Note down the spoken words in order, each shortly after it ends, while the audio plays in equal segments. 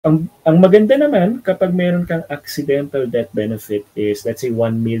Ang maganda naman kapag meron kang accidental death benefit is let's say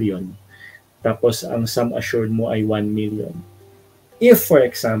 1 million. Tapos ang sum assured mo ay 1 million. If for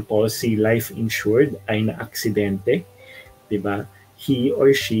example si life insured ay na-aksidente, 'di ba? He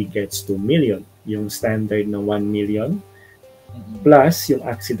or she gets 2 million. Yung standard na 1 million plus yung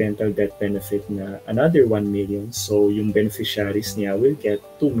accidental death benefit na another 1 million. So yung beneficiaries niya will get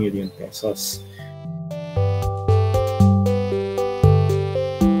 2 million pesos.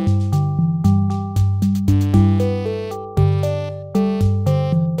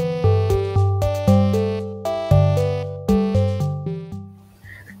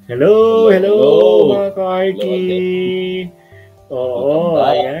 Hello, hello, mga ka-Arki. Oo,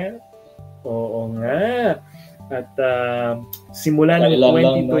 ayan. Oo nga. At simula ng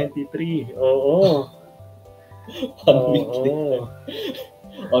 2023. Oo. Oo.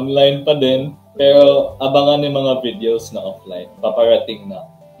 Online pa din. Pero abangan yung mga videos na offline. Paparating na.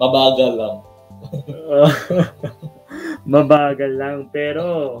 Mabagal lang. Mabagal lang.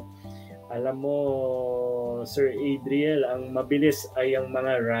 Pero alam mo, Sir Adriel, ang mabilis ay ang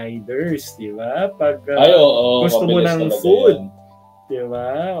mga riders, di ba? Pag gusto mo ng food, di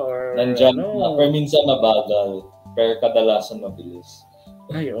ba? Or nandyan, pero minsan mabagal, pero kadalasan mabilis.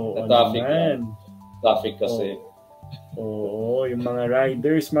 Ay, oo traffic naman. Traffic kasi. Oo, yung mga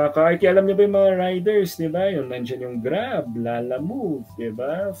riders, mga ka-Arki, alam niyo ba yung mga riders, di ba? Yung nandyan yung Grab, Lalamove, di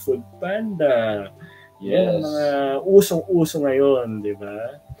ba? Food Panda. Yes. Yan ang mga usong-uso ngayon, di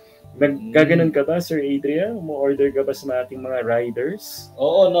ba? Nagkaganon ka ba, Sir Adriel? Mo-order ka ba sa ating mga riders?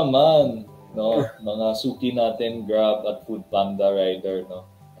 Oo naman. No, mga suki natin, Grab at Food Panda rider, no?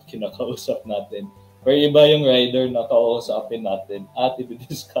 Kinakausap natin. Pero iba yung rider na kausapin natin at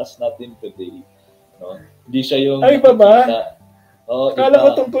i-discuss natin today. No? Hindi siya yung... Ay, ba? Kala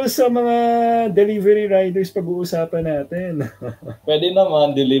ko tungkol sa mga delivery riders pag-uusapan natin. Pwede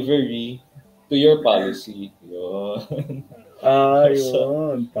naman delivery to your policy. Yun.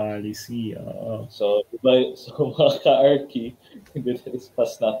 Yun, policy. So mga ka-Arki,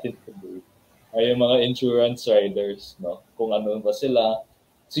 i-discuss natin today ay yung mga insurance riders, no? Kung ano ba sila,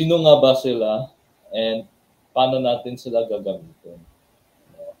 sino nga ba sila, and paano natin sila gagamitin.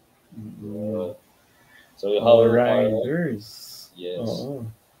 No? So how riders? Yes.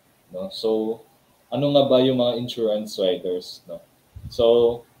 No? So ano nga ba yung mga insurance riders, no?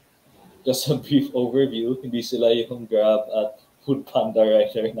 So just a brief overview, hindi sila yung Grab at Food Panda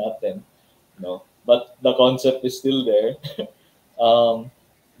rider natin, no? But the concept is still there.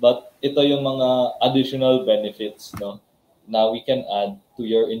 But ito yung mga additional benefits, no, na we can add to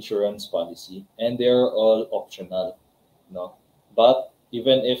your insurance policy, and they are all optional, no. But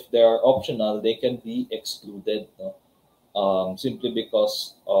even if they are optional, they can be excluded, no, simply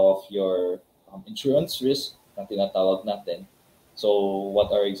because of your insurance risk na tinatawag natin. So what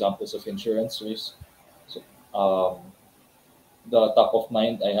are examples of insurance risk? So, the top of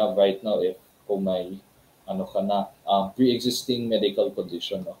mind I have right now, if kung may pre-existing medical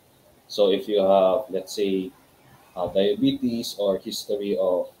condition, no? So if you have, let's say, diabetes or history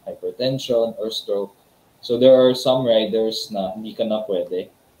of hypertension or stroke, so there are some riders na hindi ka na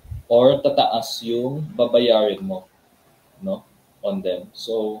pwede or tataas yung babayarin mo, no, on them.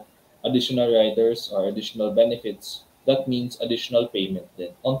 So additional riders or additional benefits, that means additional payment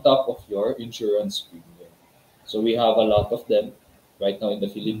then on top of your insurance premium. So we have a lot of them right now in the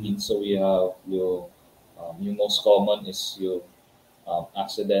Philippines. So we have yung most common is yung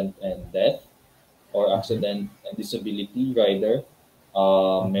accident and death or accident and disability rider.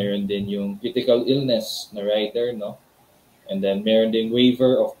 Meron din yung critical illness na rider, no? And then meron din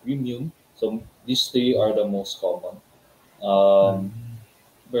waiver of premium. So these three are the most common.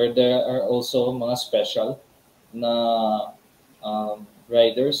 Where there are also mga special na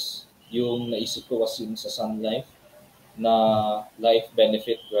riders. Yung naisip ko was yung sa Sun Life na life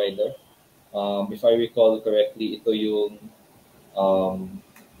benefit rider. If I recall correctly, ito yung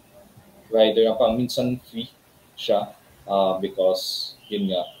rider na pang minsan free siya because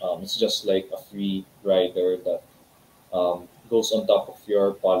yun nga, it's just like a free rider that goes on top of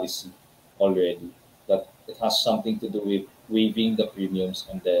your policy already. That it has something to do with waiving the premiums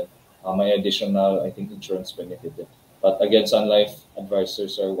and then may additional, I think, insurance benefit. But again, Sun Life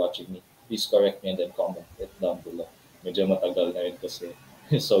advisors are watching me. Please correct me and then comment it down below. Medyo matagal na rin kasi.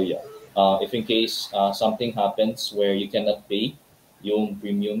 So yeah, if in case something happens where you cannot pay yung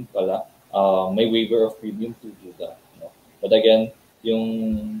premium pala, may waiver of premium to do that. No? But again,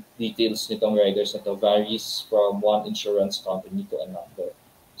 yung details nitong riders na to varies from one insurance company to another.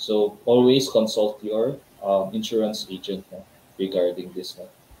 So always consult your insurance agent no, regarding this. No?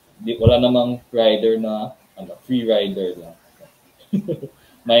 Wala namang rider na free rider lang.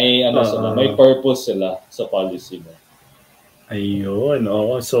 May ano sila, may Oo. purpose sila sa policy mo. Ayun,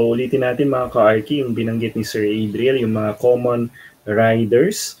 oo. So, ulitin natin mga ka-Arki, yung binanggit ni Sir Adriel, yung mga common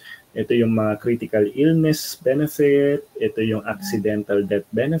riders. Ito yung mga critical illness benefit. Ito yung accidental death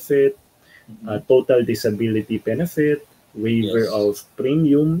benefit. Mhm. Total disability benefit. Waiver Yes. of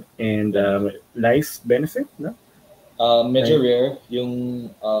premium and Benefit. life benefit. No? Medyo Right? rare yung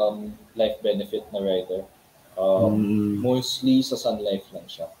life benefit na rider. Mm, Mostly sa Sun Life lang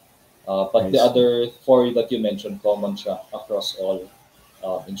siya. But I the see. other four that you mentioned, common siya across all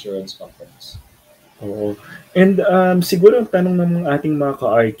insurance companies. Oo. And siguro ang tanong ng ating mga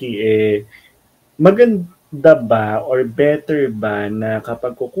ka-Arki maganda ba or better ba na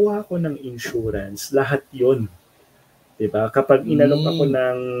kapag kukuha ko ng insurance, lahat 'yon, 'di ba? Kapag inalok ako Mm,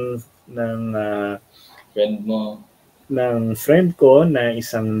 ng ah, friend mo. ng friend ko na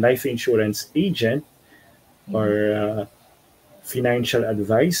isang life insurance agent or Mhm. financial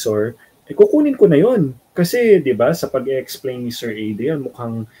advisor, kukunin ko na 'yon. Kasi 'di ba, sa pag-explain ni Sir Adrian,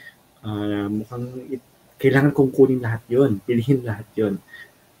 mukhang kailangan kong kunin lahat 'yon, bilhin lahat 'yon.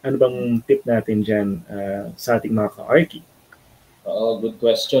 Ano bang Mm. tip natin diyan sa ating mga ka-Arki? Good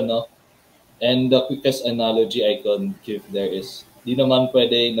question, no? And the quickest analogy I can give there is, di naman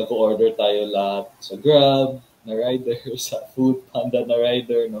pwede nag-order tayo lahat sa Grab na rider, sa Food Panda na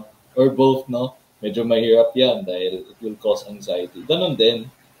rider, no? Or both, no? Medyo mahirap yan dahil it will cause anxiety. Ganon din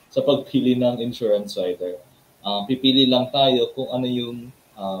sa pagpili ng insurance rider. Pipili lang tayo kung ano yung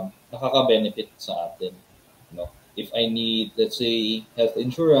nakaka-benefit sa atin. No? If I need, let's say, health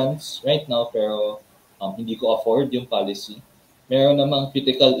insurance right now pero hindi ko afford yung policy, meron namang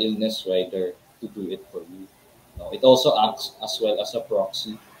critical illness rider to do it for you. No, it also acts as well as a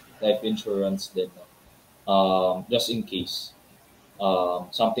proxy life insurance din. No? Just in case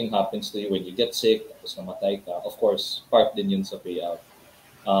something happens to you when you get sick, tapos namatay ka, of course, part din yun sa payout.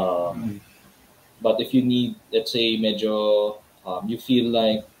 Um, but if you need, let's say, medyo you feel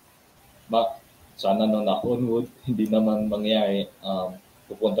like, ma- sana no knock on wood, hindi naman mangyari,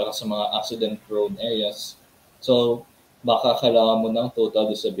 pupunta ka sa mga accident-prone areas. So, baka kailangan mo ng total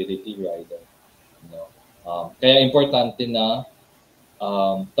disability rider. No? Kaya importante na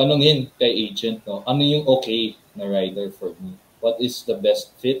tanungin kay agent, no, ano yung okay na rider for me? What is the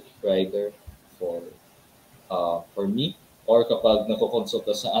best fit rider for me? Or kapag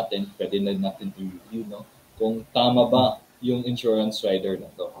nako-consulta sa atin, pwede na natin i-review, no? Kung tama ba yung insurance rider na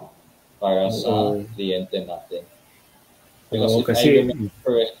to para sa Oo. kliyente natin. Because Oo, if I kasi remember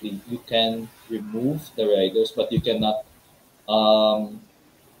correctly, you can remove the riders, but you cannot, how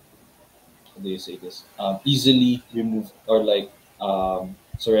do you say this? Easily remove or like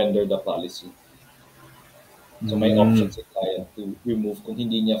surrender the policy. So may mm, option si client to remove kung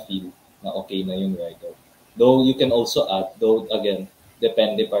hindi niya feel na okay na yung rider. Though you can also add, though again,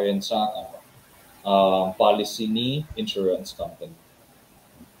 depende pa rin sa policy ni insurance company.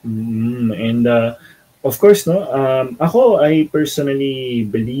 and of course no, ako I personally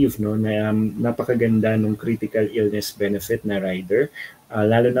believe no na napakaganda ng critical illness benefit na rider.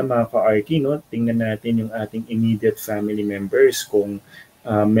 Lalo na mga ka-Arki no, tingnan natin yung ating immediate family members kung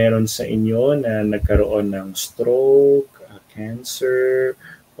meron sa inyo na nagkaroon ng stroke, cancer,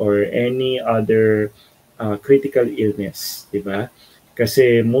 or any other critical illness, di ba?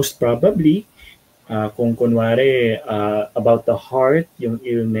 Kasi most probably kung kunwari about the heart yung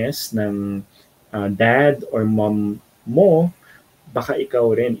illness ng dad or mom mo, baka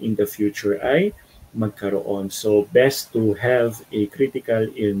ikaw rin in the future ay magkaroon. So best to have a critical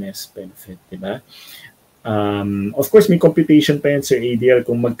illness benefit, di ba? Of course, may computation pa yan, Sir Adriel,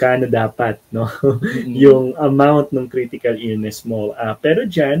 kung magkano dapat no Mm-mm. yung amount ng critical illness mo. Pero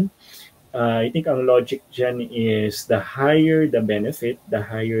dyan, I think ang logic dyan is the higher the benefit, the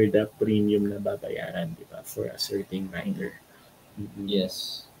higher the premium na babayaran, di ba, for a certain rider. Mm-hmm.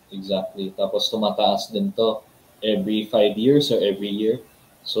 Yes, exactly. Tapos tumataas din to every 5 years or every year.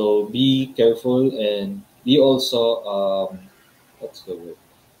 So be careful and be also what's the word?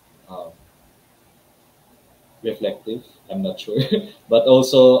 Um, reflective. I'm not sure, but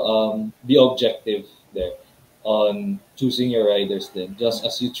also be objective there on choosing your riders. Then just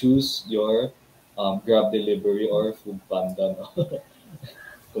as you choose your Grab delivery or Food Panda, no?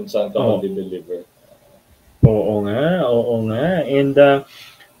 Kung saan ka Oh, ma-deliver. oo nga. And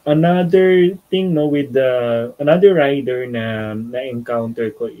another thing no with the another rider na na-encounter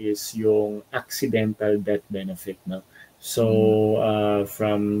ko is yung accidental death benefit no. So Mm.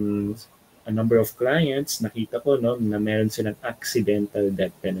 from a number of clients nakita ko no na meron silang accidental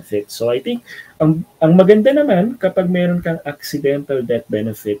death benefit. So I think ang maganda naman kapag meron kang accidental death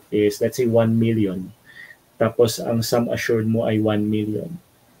benefit is let's say 1 million tapos ang sum assured mo ay 1 million.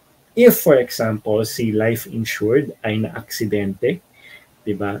 If, for example, si life insured ay na-aksidente,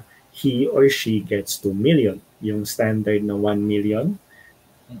 di ba? He or she gets 2 million. Yung standard na 1 million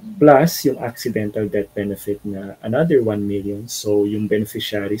Mm-mm. plus yung accidental death benefit na another 1 million. So, yung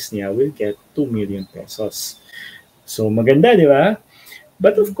beneficiaries niya will get 2 million pesos. So, maganda, di ba?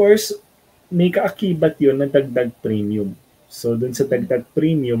 But of course, may kaakibat yun na dagdag premium. So, dun sa dagdag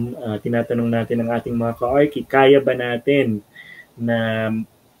premium, tinatanong natin ang ating mga ka-Arki, kaya ba natin na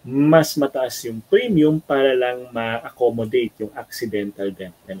mas mataas yung premium para lang ma-accommodate yung accidental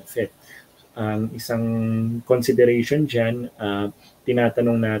death benefit. Ang isang consideration dyan,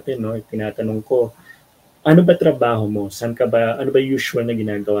 tinatanong natin, no? Tinatanong ko, ano ba trabaho mo? San ka ba, ano ba usual na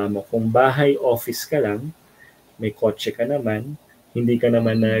ginagawa mo? Kung bahay office ka lang, may kotse ka naman, hindi ka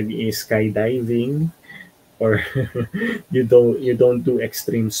naman nag-skydiving, or you don't do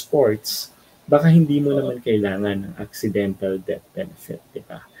extreme sports, baka hindi mo Oo. naman kailangan ng accidental death benefit, di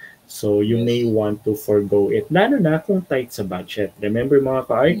ba? So you may Yes. want to forgo it, lalo na kung tight sa budget. Remember mga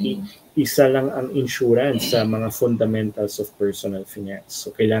ka-Arki, Mm. isa lang ang insurance sa mga fundamentals of personal finance.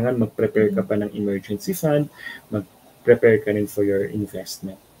 So kailangan mag-prepare ka Mm. pa ng emergency fund, mag-prepare ka rin for your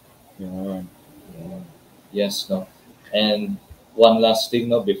investment. Yun. Yeah. Yes, no. And one last thing,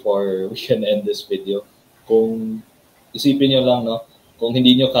 no, before we can end this video, kung isipin nyo lang, no, kung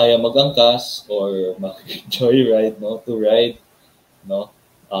hindi nyo kaya mag-angkas or mag-joyride, no, to ride, no,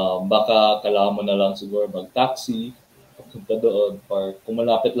 baka kailangan mo na lang siguro mag-taxi, papunta doon, or kung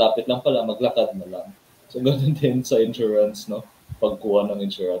malapit-lapit lang pala, maglakad na lang. So, ganun din sa insurance, no, pagkuha ng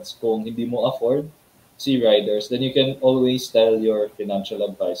insurance. Kung hindi mo afford, see riders, then you can always tell your financial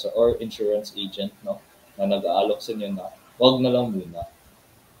advisor or insurance agent, no, na nag-aalok sa inyo na wag na lang muna.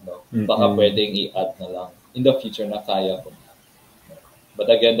 No? Baka Mm-mm. pwedeng i-add na lang in the future na kaya ko. But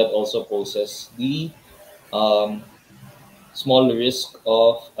again, that also poses the um, small risk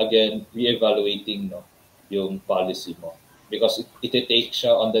of, again, reevaluating, no, yung policy mo. Because it takes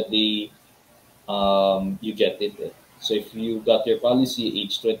siya on the day you get it. Eh. So if you got your policy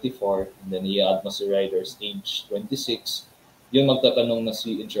age 24, and then i-add mo si riders age 26, yung magtatanong na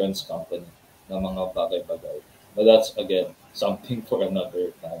si insurance company ng mga bagay-bagay. But that's, again, something for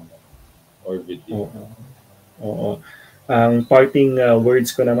another time or video. Oo. Oo. Ang parting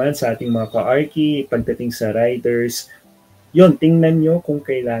words ko naman sa ating mga ka-Arki, pagdating sa riders, yun, tingnan nyo kung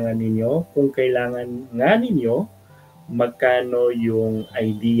kailangan ninyo. Kung kailangan nga ninyo, magkano yung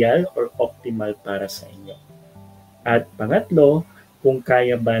ideal or optimal para sa inyo. At pangatlo, kung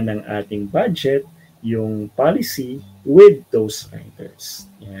kaya ba ng ating budget yung policy with those riders.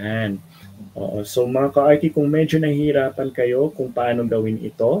 Yan. Oo. So mga ka-Arki, kung medyo nahihirapan kayo kung paano gawin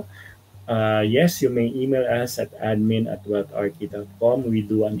ito, yes, you may email us at admin@wealtharky.com. We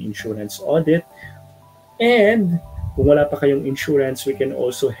do an insurance audit. And kung wala pa kayong insurance, we can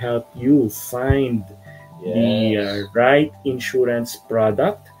also help you find the Yes. right insurance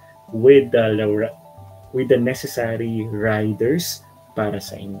product with the necessary riders para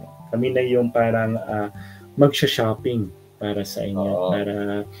sa inyo. Kami na yung parang magsha-shopping para sa inyo, Oo.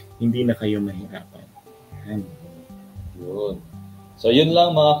 para hindi na kayo mahirapan. Yan. Yun. So yun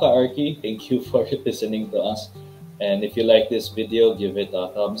lang mga ka-Arki. Thank you for listening to us. And if you like this video, give it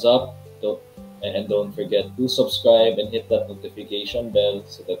a thumbs up. And don't forget to subscribe and hit that notification bell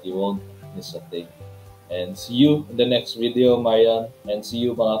so that you won't miss a thing. And see you in the next video, Marian. And see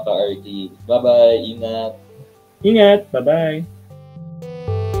you mga ka-Arki. Bye-bye. Ingat. Ingat! Bye-bye!